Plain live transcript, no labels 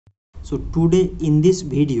So today in this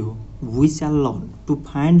video we shall learn to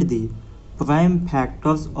find the prime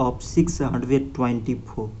factors of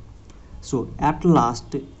 624. So at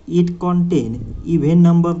last it contains even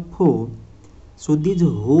number 4. So these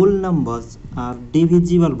whole numbers are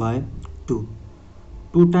divisible by 2.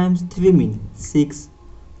 2 times 3 mean 6.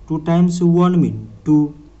 2 times 1 mean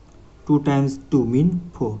 2. 2 times 2 mean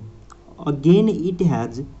 4. Again it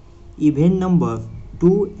has even number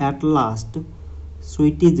 2 at last, so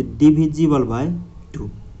it is divisible by 2.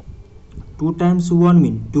 2 times 1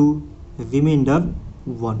 mean 2, remainder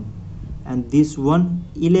 1, and this one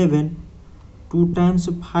 11. 2 times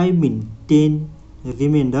 5 mean 10,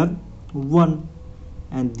 remainder 1,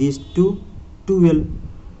 and this 2 12.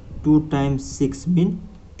 2 times 6 mean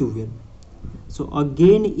 12. So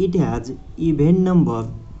again it has even number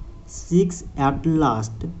 6 at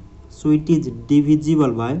last, so it is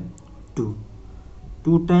divisible by 2.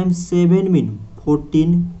 2 times 7 mean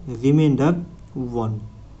 14, remainder 1,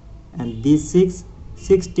 and this 6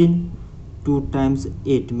 16. 2 times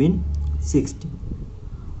 8 mean 16.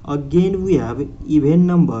 Again we have even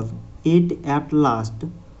number 8 at last,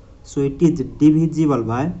 so it is divisible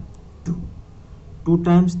by 2. 2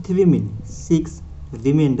 times 3 mean 6,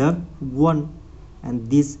 remainder 1, and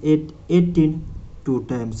this 8 18. 2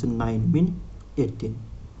 times 9 mean 18.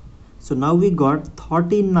 So now we got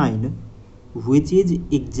 39, which is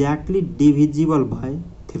exactly divisible by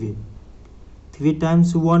 3. 3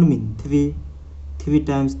 times 1 mean 3, 3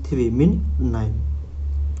 times 3 mean 9.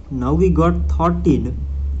 Now we got 13,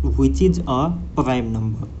 which is a prime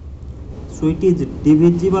number, so it is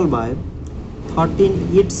divisible by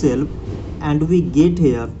 13 itself, and we get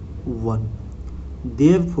here 1.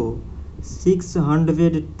 Therefore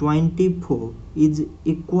 624 is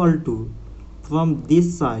equal to, from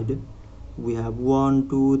this side we have 1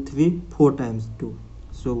 2 3 4 times 2,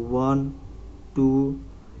 so 1 2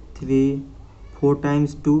 3 4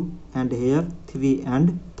 times 2, and here 3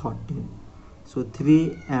 and 13, so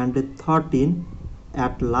 3 and 13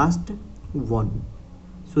 at last 1.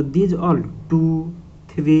 So these all 2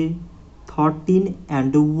 3 13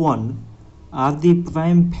 and 1 are the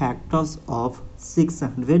prime factors of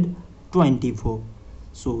 624.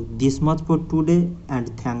 So this much for today, and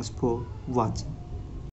thanks for watching.